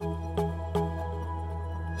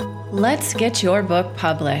Let's get your book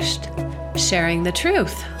published. Sharing the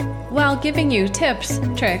truth while giving you tips,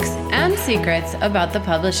 tricks, and secrets about the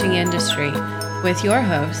publishing industry with your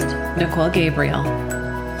host, Nicole Gabriel.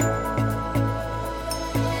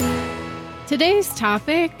 Today's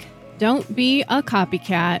topic, don't be a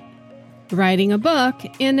copycat. Writing a book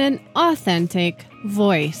in an authentic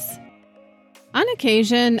voice. On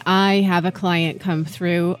occasion, I have a client come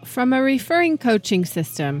through from a referring coaching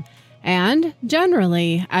system, and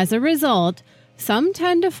generally, as a result, some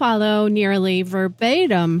tend to follow nearly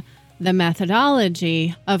verbatim the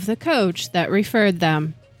methodology of the coach that referred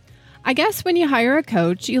them. I guess when you hire a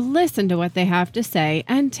coach, you listen to what they have to say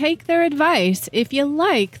and take their advice if you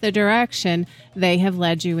like the direction they have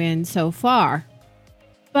led you in so far.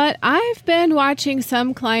 But I've been watching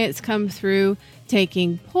some clients come through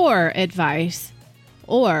taking poor advice,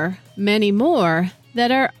 or many more that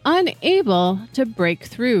are unable to break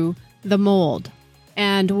through the mold.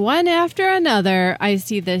 And one after another, I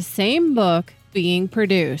see the same book being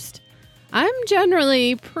produced. I'm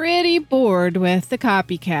generally pretty bored with the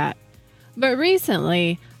copycat. But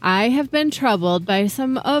recently, I have been troubled by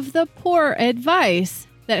some of the poor advice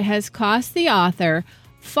that has cost the author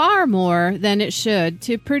far more than it should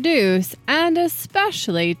to produce and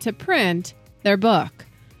especially to print their book.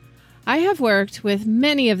 I have worked with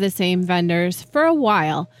many of the same vendors for a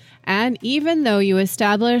while, and even though you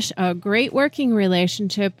establish a great working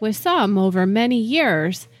relationship with some over many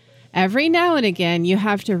years, every now and again you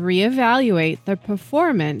have to reevaluate the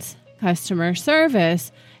performance, customer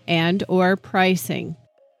service, and or pricing.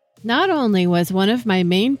 Not only was one of my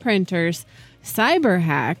main printers cyber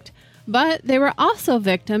hacked, but they were also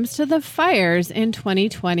victims to the fires in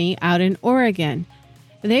 2020 out in Oregon.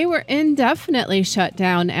 They were indefinitely shut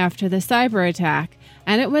down after the cyber attack,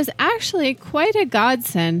 and it was actually quite a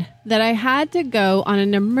godsend that I had to go on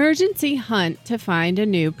an emergency hunt to find a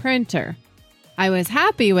new printer. I was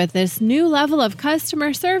happy with this new level of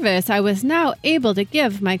customer service I was now able to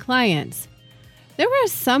give my clients. There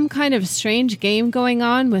was some kind of strange game going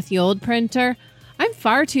on with the old printer. I'm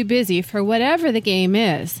far too busy for whatever the game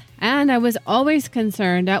is, and I was always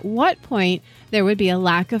concerned at what point there would be a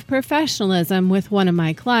lack of professionalism with one of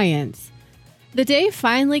my clients. The day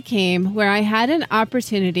finally came where I had an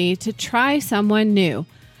opportunity to try someone new,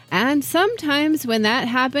 and sometimes when that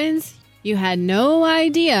happens, you had no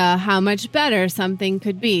idea how much better something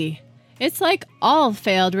could be. It's like all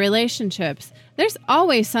failed relationships. There's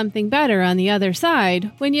always something better on the other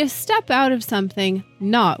side when you step out of something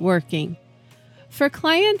not working. For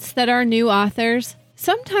clients that are new authors,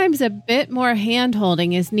 sometimes a bit more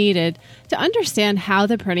hand-holding is needed to understand how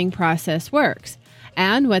the printing process works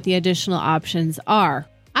and what the additional options are.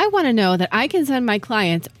 I want to know that I can send my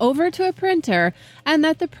clients over to a printer and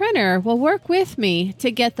that the printer will work with me to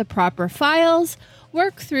get the proper files,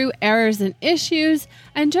 work through errors and issues,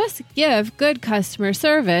 and just give good customer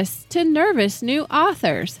service to nervous new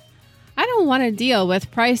authors. I don't want to deal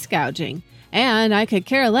with price gouging, and I could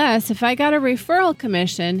care less if I got a referral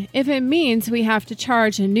commission if it means we have to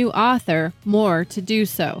charge a new author more to do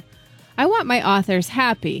so. I want my authors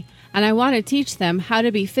happy, and I want to teach them how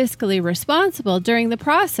to be fiscally responsible during the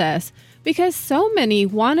process because so many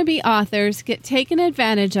wannabe authors get taken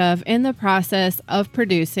advantage of in the process of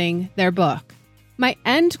producing their book. My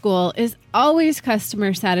end goal is always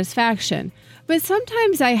customer satisfaction, but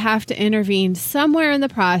sometimes I have to intervene somewhere in the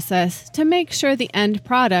process to make sure the end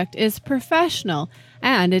product is professional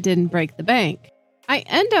and it didn't break the bank. I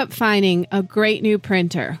end up finding a great new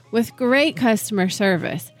printer with great customer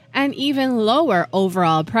service and even lower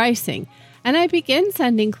overall pricing, and I begin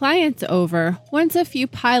sending clients over once a few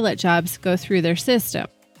pilot jobs go through their system.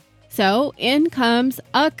 So in comes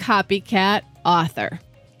a copycat author,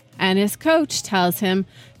 and his coach tells him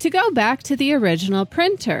to go back to the original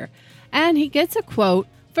printer, and he gets a quote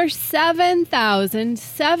for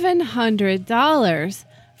 $7,700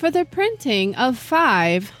 for the printing of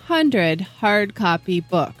 500 hard copy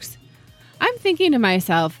books. I'm thinking to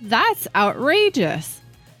myself, that's outrageous.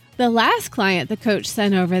 The last client the coach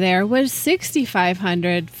sent over there was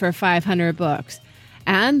 $6,500 for 500 books,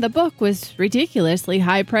 and the book was ridiculously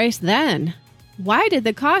high priced then. Why did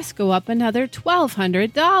the cost go up another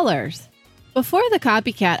 $1,200? Before the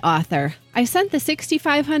copycat author, I sent the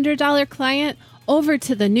 $6,500 client over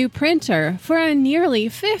to the new printer for a nearly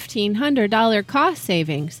 $1,500 cost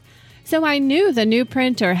savings, so I knew the new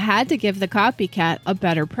printer had to give the copycat a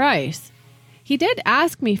better price. He did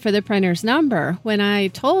ask me for the printer's number when I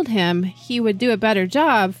told him he would do a better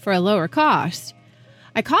job for a lower cost.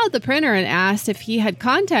 I called the printer and asked if he had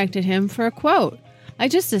contacted him for a quote, I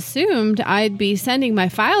just assumed I'd be sending my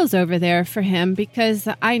files over there for him because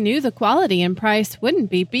I knew the quality and price wouldn't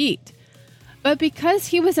be beat. But because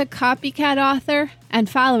he was a copycat author and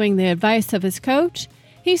following the advice of his coach,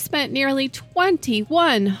 he spent nearly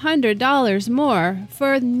 $2,100 more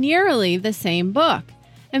for nearly the same book.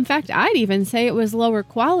 In fact, I'd even say it was lower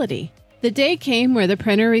quality. The day came where the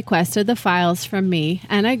printer requested the files from me,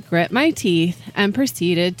 and I grit my teeth and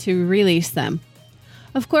proceeded to release them.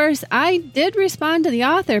 Of course, I did respond to the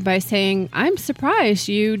author by saying, "I'm surprised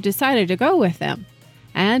you decided to go with them."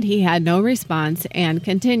 And he had no response and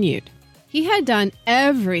continued. He had done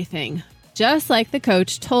everything just like the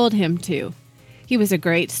coach told him to. He was a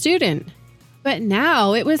great student, but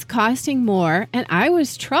now it was costing more, and I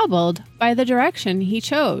was troubled by the direction he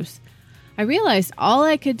chose. I realized all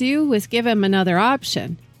I could do was give him another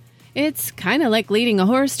option. It's kind of like leading a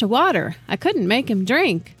horse to water. I couldn't make him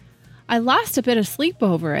drink. I lost a bit of sleep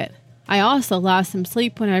over it. I also lost some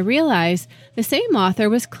sleep when I realized the same author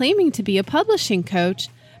was claiming to be a publishing coach,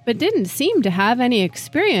 but didn't seem to have any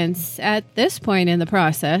experience at this point in the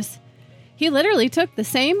process. He literally took the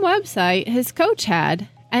same website his coach had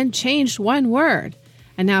and changed one word,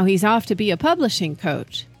 and now he's off to be a publishing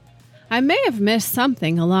coach. I may have missed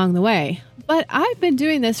something along the way, but I've been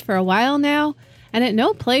doing this for a while now, and at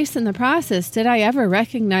no place in the process did I ever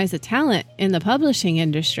recognize a talent in the publishing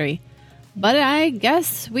industry. But I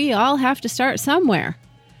guess we all have to start somewhere.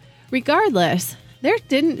 Regardless, there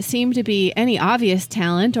didn't seem to be any obvious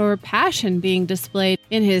talent or passion being displayed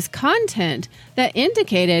in his content that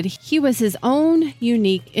indicated he was his own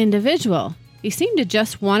unique individual. He seemed to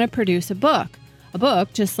just want to produce a book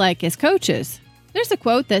just like his coaches. There's a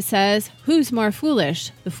quote that says, "Who's more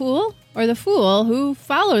foolish, the fool or the fool who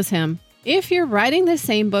follows him?" If you're writing the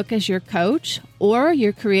same book as your coach, or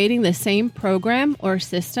you're creating the same program or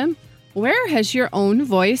system, where has your own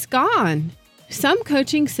voice gone? Some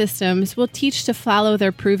coaching systems will teach to follow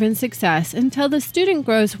their proven success until the student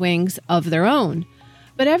grows wings of their own.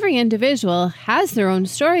 But every individual has their own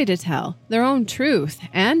story to tell, their own truth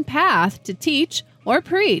and path to teach or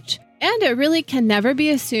preach. And it really can never be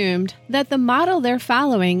assumed that the model they're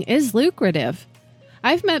following is lucrative.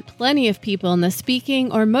 I've met plenty of people in the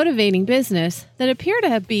speaking or motivating business that appear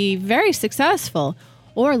to be very successful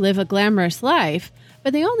or live a glamorous life,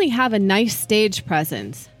 but they only have a nice stage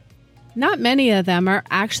presence. Not many of them are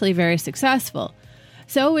actually very successful.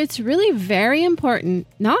 So it's really very important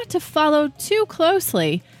not to follow too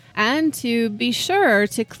closely and to be sure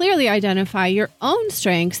to clearly identify your own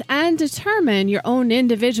strengths and determine your own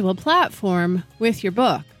individual platform with your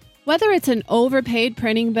book. Whether it's an overpaid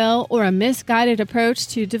printing bill or a misguided approach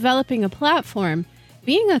to developing a platform,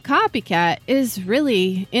 being a copycat is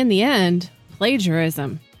really, in the end,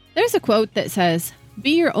 plagiarism. There's a quote that says,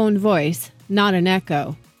 "Be your own voice, not an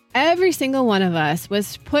echo." Every single one of us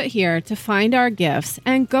was put here to find our gifts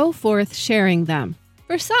and go forth sharing them.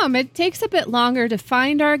 For some, it takes a bit longer to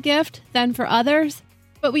find our gift than for others,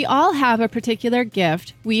 but we all have a particular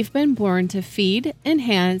gift we've been born to feed,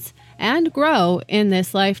 enhance, and grow in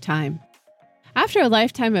this lifetime. After a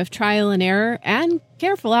lifetime of trial and error and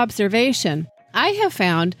careful observation, I have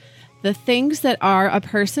found the things that are a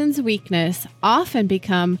person's weakness often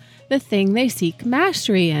become the thing they seek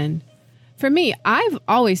mastery in. For me, I've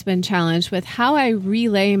always been challenged with how I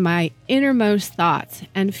relay my innermost thoughts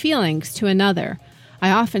and feelings to another. I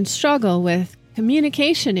often struggle with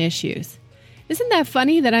communication issues. Isn't that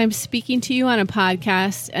funny that I'm speaking to you on a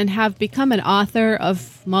podcast and have become an author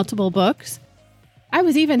of multiple books? I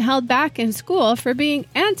was even held back in school for being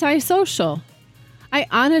antisocial. I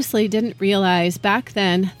honestly didn't realize back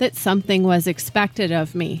then that something was expected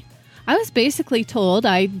of me. I was basically told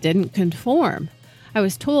I didn't conform. I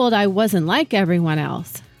was told I wasn't like everyone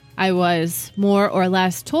else. I was more or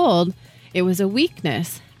less told it was a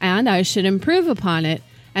weakness and I should improve upon it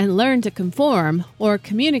and learn to conform or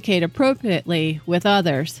communicate appropriately with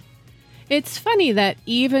others. It's funny that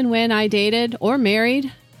even when I dated or married,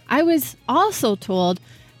 I was also told,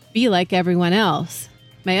 be like everyone else.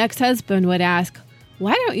 My ex-husband would ask,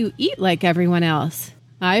 "Why don't you eat like everyone else?"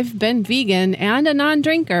 I've been vegan and a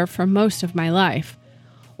non-drinker for most of my life.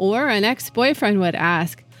 Or an ex-boyfriend would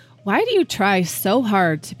ask, "Why do you try so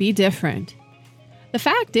hard to be different?" The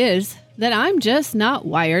fact is that I'm just not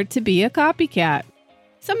wired to be a copycat.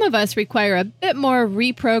 Some of us require a bit more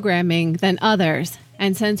reprogramming than others,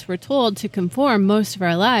 and since we're told to conform most of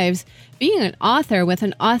our lives, being an author with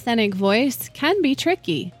an authentic voice can be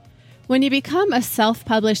tricky. When you become a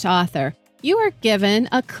self-published author, you are given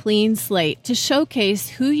a clean slate to showcase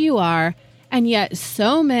who you are, and yet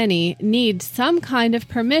so many need some kind of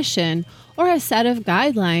permission or a set of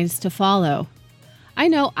guidelines to follow. I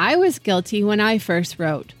know I was guilty when I first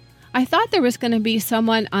wrote. I thought there was going to be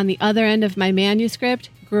someone on the other end of my manuscript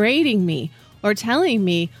grading me or telling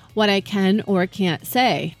me what I can or can't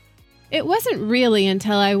say. It wasn't really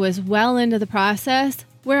until I was well into the process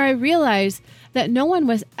where I realized that no one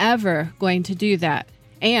was ever going to do that.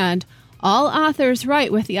 And all authors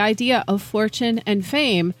write with the idea of fortune and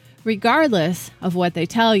fame, regardless of what they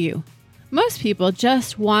tell you. Most people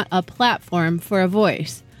just want a platform for a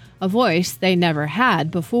voice they never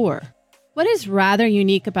had before. What is rather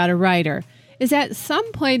unique about a writer is at some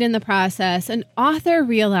point in the process, an author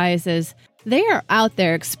realizes they are out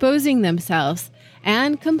there exposing themselves,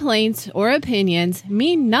 and complaints or opinions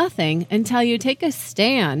mean nothing until you take a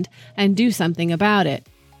stand and do something about it.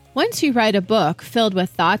 Once you write a book filled with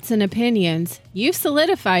thoughts and opinions, you've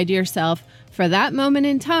solidified yourself for that moment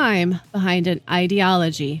in time behind an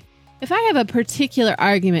ideology. If I have a particular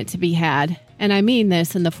argument to be had, and I mean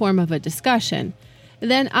this in the form of a discussion,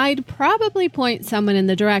 then I'd probably point someone in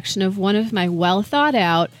the direction of one of my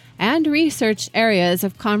well-thought-out and researched areas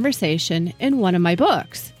of conversation in one of my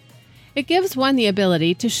books. It gives one the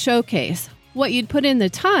ability to showcase what you'd put in the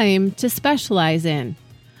time to specialize in.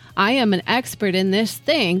 I am an expert in this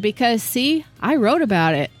thing because, see, I wrote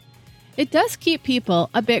about it. It does keep people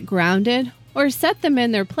a bit grounded or set them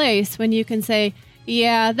in their place when you can say,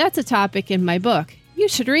 yeah, that's a topic in my book. You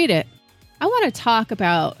should read it. I want to talk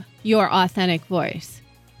about your authentic voice.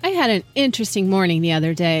 I had an interesting morning the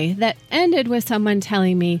other day that ended with someone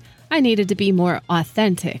telling me I needed to be more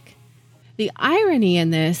authentic. The irony in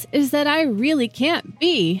this is that I really can't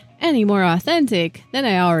be any more authentic than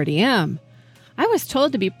I already am. I was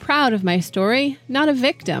told to be proud of my story, not a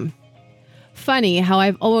victim. Funny how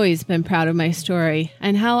I've always been proud of my story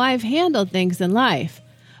and how I've handled things in life.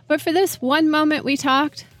 But for this one moment we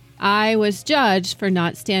talked, I was judged for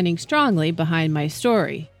not standing strongly behind my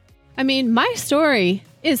story. I mean, my story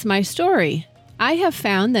is my story. I have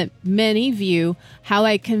found that many view how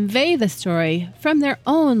I convey the story from their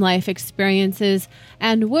own life experiences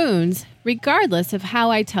and wounds, regardless of how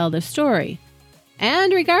I tell the story.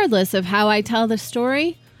 And regardless of how I tell the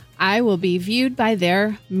story, I will be viewed by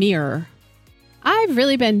their mirror. I've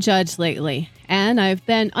really been judged lately, and I've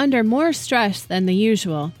been under more stress than the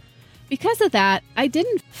usual. Because of that, I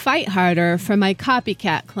didn't fight harder for my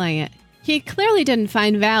copycat client. He clearly didn't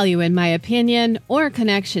find value in my opinion or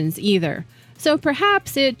connections either, so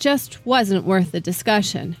perhaps it just wasn't worth the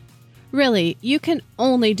discussion. Really, you can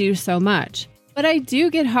only do so much, but I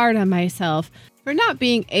do get hard on myself for not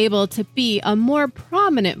being able to be a more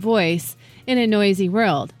prominent voice in a noisy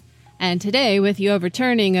world. And today, with the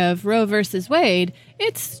overturning of Roe v. Wade,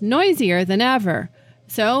 it's noisier than ever.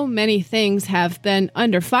 So many things have been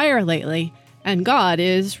under fire lately, and God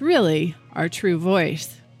is really our true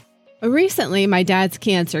voice. Recently, my dad's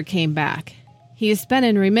cancer came back. He's been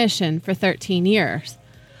in remission for 13 years.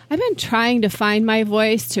 I've been trying to find my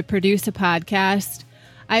voice to produce a podcast.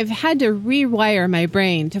 I've had to rewire my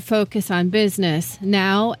brain to focus on business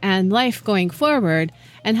now and life going forward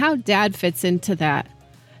and how Dad fits into that.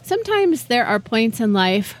 Sometimes there are points in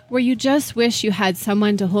life where you just wish you had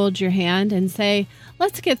someone to hold your hand and say,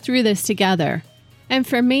 let's get through this together. And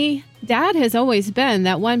for me, Dad has always been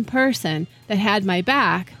that one person that had my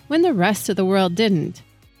back when the rest of the world didn't.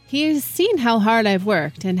 He has seen how hard I've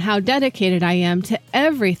worked and how dedicated I am to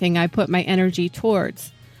everything I put my energy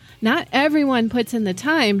towards. Not everyone puts in the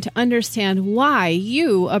time to understand why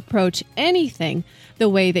you approach anything the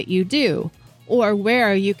way that you do, or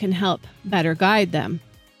where you can help better guide them.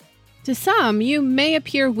 To some, you may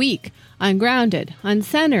appear weak, ungrounded,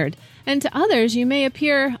 uncentered, and to others you may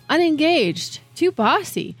appear unengaged, too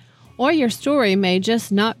bossy, or your story may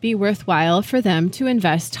just not be worthwhile for them to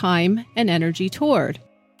invest time and energy toward.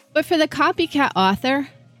 But for the copycat author,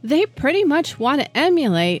 they pretty much want to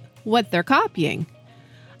emulate what they're copying.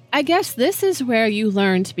 I guess this is where you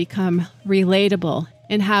learn to become relatable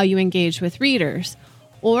in how you engage with readers,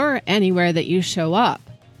 or anywhere that you show up.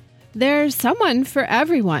 There's someone for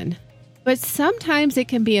everyone, but sometimes it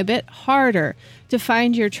can be a bit harder to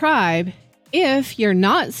find your tribe if you're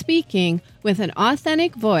not speaking with an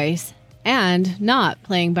authentic voice and not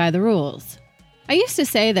playing by the rules. I used to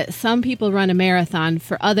say that some people run a marathon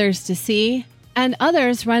for others to see, and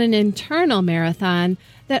others run an internal marathon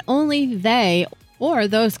that only they or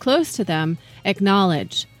those close to them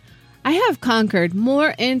acknowledge. I have conquered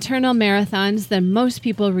more internal marathons than most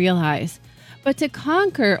people realize. But to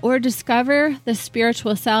conquer or discover the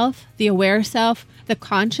spiritual self, the aware self, the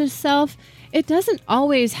conscious self, it doesn't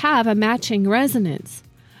always have a matching resonance.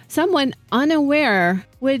 Someone unaware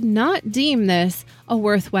would not deem this a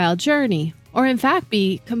worthwhile journey, or in fact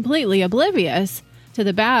be completely oblivious to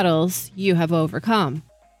the battles you have overcome.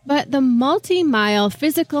 But the multi-mile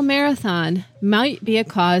physical marathon might be a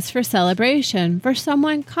cause for celebration for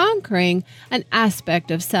someone conquering an aspect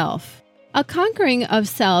of self. A conquering of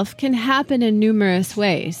self can happen in numerous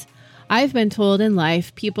ways. I've been told in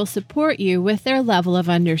life people support you with their level of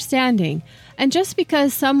understanding, and just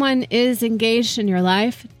because someone is engaged in your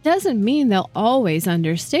life doesn't mean they'll always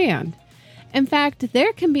understand. In fact,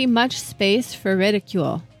 there can be much space for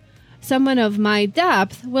ridicule. Someone of my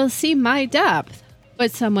depth will see my depth,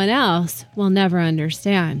 but someone else will never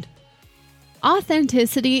understand.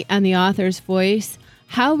 Authenticity and the author's voice,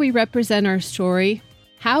 how we represent our story,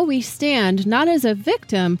 how we stand not as a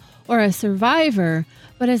victim or a survivor,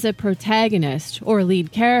 but as a protagonist or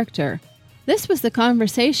lead character. This was the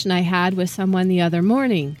conversation I had with someone the other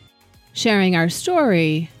morning, sharing our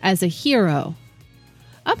story as a hero.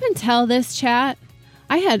 Up until this chat,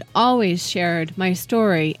 I had always shared my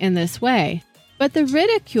story in this way, but the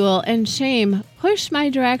ridicule and shame pushed my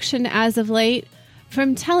direction as of late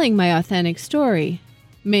from telling my authentic story,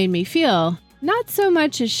 made me feel not so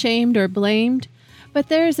much ashamed or blamed, but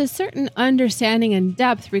there's a certain understanding and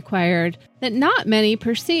depth required that not many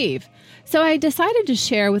perceive. So I decided to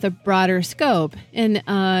share with a broader scope in,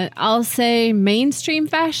 I'll say, mainstream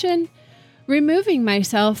fashion, removing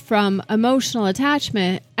myself from emotional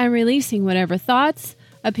attachment and releasing whatever thoughts,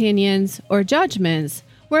 opinions, or judgments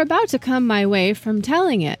were about to come my way from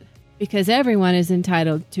telling it, because everyone is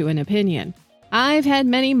entitled to an opinion. I've had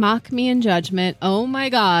many mock me in judgment. Oh my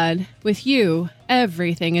God, with you,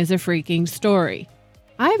 everything is a freaking story.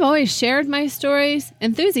 I've always shared my stories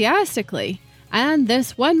enthusiastically, and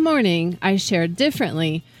this one morning I shared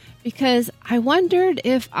differently because I wondered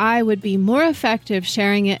if I would be more effective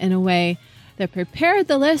sharing it in a way that prepared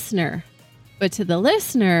the listener. But to the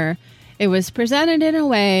listener, it was presented in a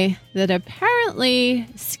way that apparently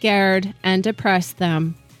scared and depressed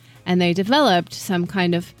them, and they developed some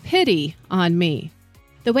kind of pity on me.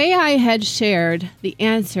 The way I had shared the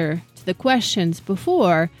answer to the questions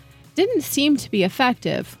before didn't seem to be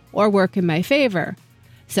effective or work in my favor,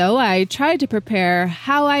 so I tried to prepare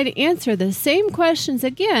how I'd answer the same questions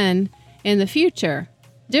again in the future,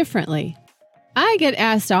 differently. I get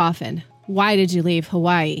asked often, why did you leave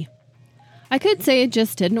Hawaii? I could say it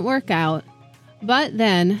just didn't work out, but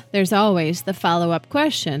then there's always the follow-up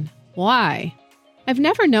question, why? I've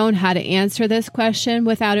never known how to answer this question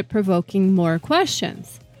without it provoking more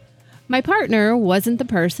questions. My partner wasn't the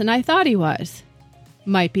person I thought he was.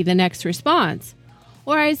 Might be the next response.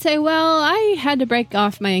 Or I'd say, well, I had to break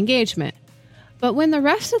off my engagement. But when the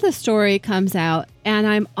rest of the story comes out and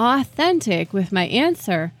I'm authentic with my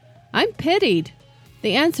answer, I'm pitied.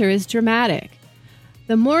 The answer is dramatic.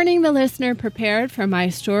 The morning the listener prepared for my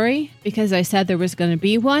story, because I said there was going to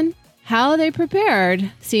be one, how they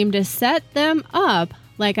prepared seemed to set them up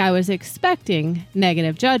like I was expecting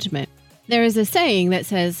negative judgment. There is a saying that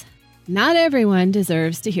says, not everyone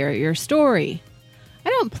deserves to hear your story. I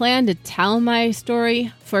don't plan to tell my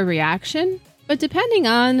story for reaction, but depending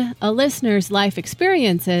on a listener's life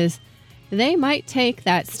experiences, they might take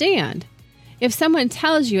that stand. If someone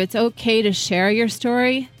tells you it's okay to share your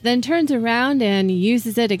story, then turns around and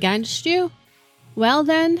uses it against you, well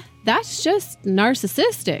then, that's just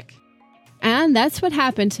narcissistic. And that's what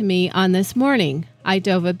happened to me on this morning. I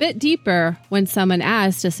dove a bit deeper when someone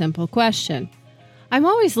asked a simple question. I'm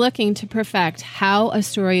always looking to perfect how a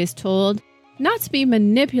story is told, not to be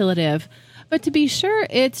manipulative, but to be sure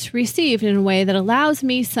it's received in a way that allows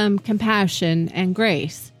me some compassion and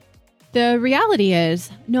grace. The reality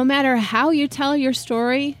is, no matter how you tell your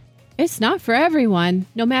story, it's not for everyone,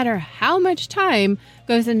 no matter how much time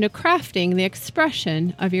goes into crafting the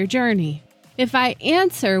expression of your journey. If I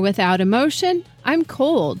answer without emotion, I'm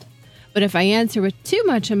cold. But if I answer with too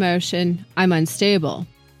much emotion, I'm unstable.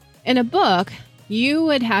 In a book, you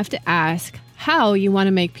would have to ask how you want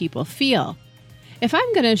to make people feel. If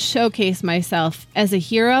I'm going to showcase myself as a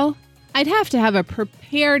hero, I'd have to have a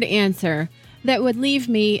prepared answer that would leave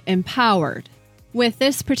me empowered. With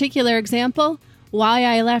this particular example, why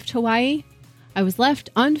I left Hawaii, I was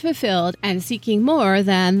left unfulfilled and seeking more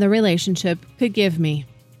than the relationship could give me.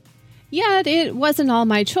 Yet it wasn't all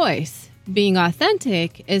my choice. Being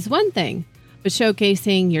authentic is one thing, but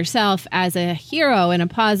showcasing yourself as a hero in a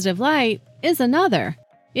positive light is another.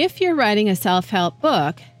 If you're writing a self-help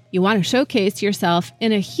book, you want to showcase yourself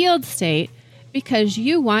in a healed state because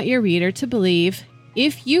you want your reader to believe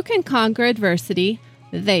if you can conquer adversity,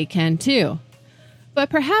 they can too. But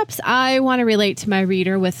perhaps I want to relate to my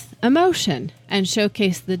reader with emotion and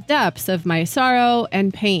showcase the depths of my sorrow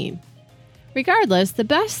and pain. Regardless, the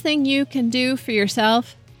best thing you can do for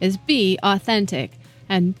yourself is be authentic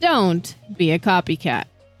and don't be a copycat.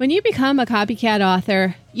 When you become a copycat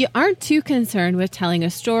author, you aren't too concerned with telling a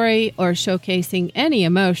story or showcasing any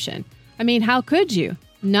emotion. I mean, how could you?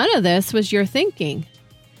 None of this was your thinking.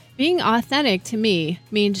 Being authentic to me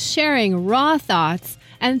means sharing raw thoughts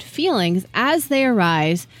and feelings as they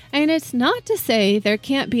arise, and it's not to say there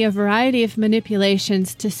can't be a variety of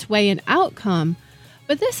manipulations to sway an outcome,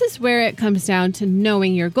 but this is where it comes down to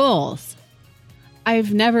knowing your goals.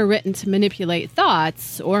 I've never written to manipulate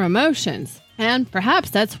thoughts or emotions, and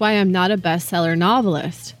perhaps that's why I'm not a bestseller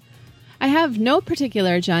novelist. I have no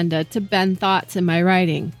particular agenda to bend thoughts in my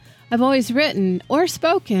writing. I've always written or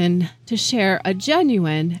spoken to share a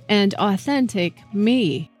genuine and authentic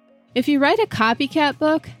me. If you write a copycat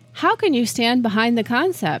book, how can you stand behind the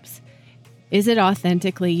concepts? Is it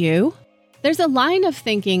authentically you? There's a line of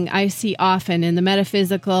thinking I see often in the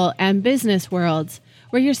metaphysical and business worlds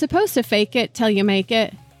where you're supposed to fake it till you make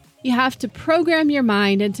it. You have to program your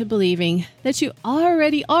mind into believing that you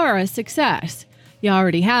already are a success. You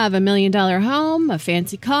already have $1 million home, a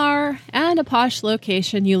fancy car, and a posh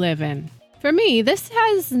location you live in. For me, this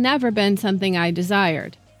has never been something I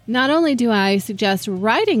desired. Not only do I suggest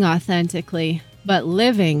writing authentically, but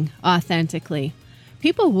living authentically.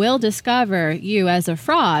 People will discover you as a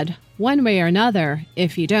fraud one way or another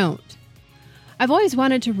if you don't. I've always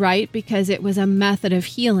wanted to write because it was a method of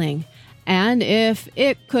healing, and if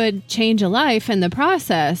it could change a life in the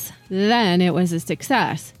process, then it was a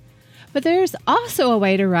success. But there's also a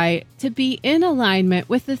way to write to be in alignment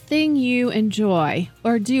with the thing you enjoy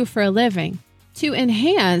or do for a living, to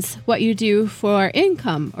enhance what you do for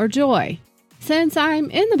income or joy. Since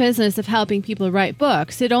I'm in the business of helping people write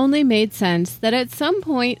books, it only made sense that at some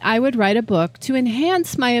point I would write a book to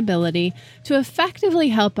enhance my ability to effectively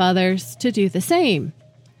help others to do the same.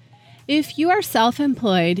 If you are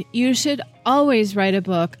self-employed, you should always write a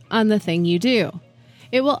book on the thing you do.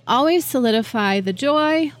 It will always solidify the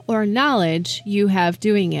joy or knowledge you have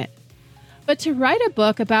doing it. But to write a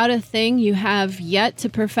book about a thing you have yet to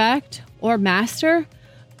perfect or master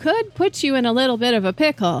could put you in a little bit of a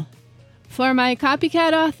pickle. For my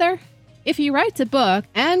copycat author, if he writes a book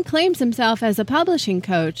and claims himself as a publishing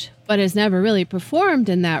coach, but has never really performed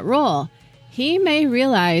in that role, he may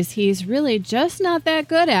realize he's really just not that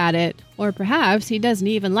good at it, or perhaps he doesn't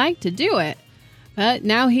even like to do it. But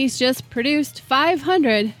now he's just produced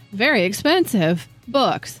 500 very expensive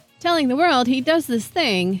books, telling the world he does this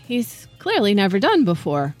thing he's clearly never done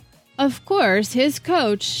before. Of course, his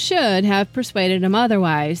coach should have persuaded him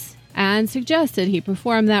otherwise and suggested he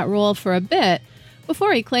perform that role for a bit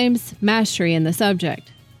before he claims mastery in the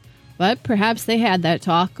subject. But perhaps they had that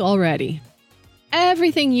talk already.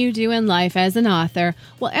 Everything you do in life as an author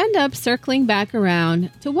will end up circling back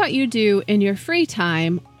around to what you do in your free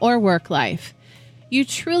time or work life. You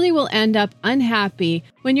truly will end up unhappy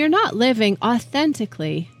when you're not living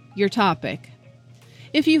authentically your topic.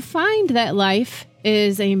 If you find that life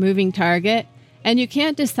is a moving target and you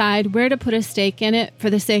can't decide where to put a stake in it for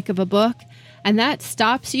the sake of a book, and that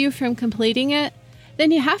stops you from completing it, then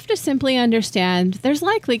you have to simply understand there's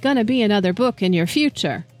likely going to be another book in your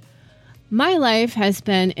future. My life has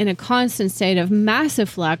been in a constant state of massive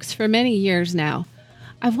flux for many years now.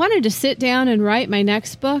 I've wanted to sit down and write my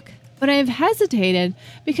next book, but I've hesitated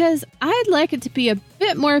because I'd like it to be a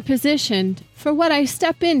bit more positioned for what I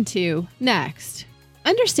step into next.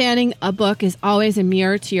 Understanding a book is always a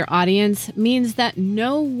mirror to your audience means that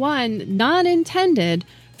no one not intended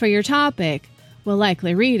for your topic will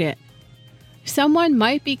likely read it. Someone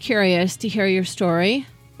might be curious to hear your story,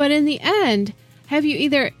 but in the end, have you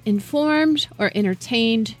either informed or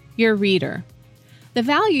entertained your reader? The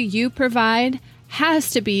value you provide has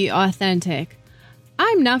to be authentic.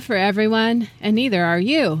 I'm not for everyone, and neither are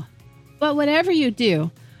you. But whatever you do,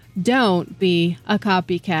 don't be a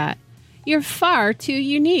copycat. You're far too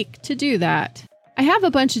unique to do that. I have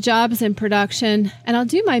a bunch of jobs in production, and I'll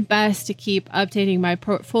do my best to keep updating my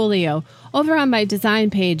portfolio over on my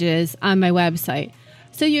design pages on my website,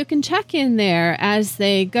 so you can check in there as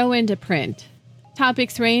they go into print.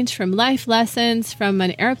 Topics range from life lessons from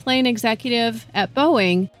an airplane executive at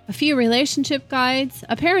Boeing, a few relationship guides,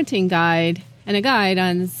 a parenting guide, and a guide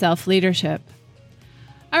on self-leadership.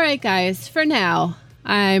 All right, guys, for now,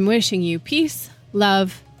 I'm wishing you peace,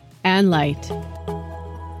 love, and light.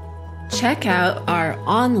 Check out our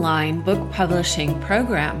online book publishing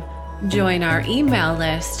program. Join our email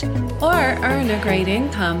list or earn a great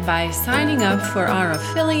income by signing up for our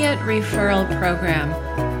affiliate referral program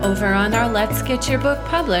over on our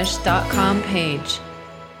letsgetyourbookpublished.com page.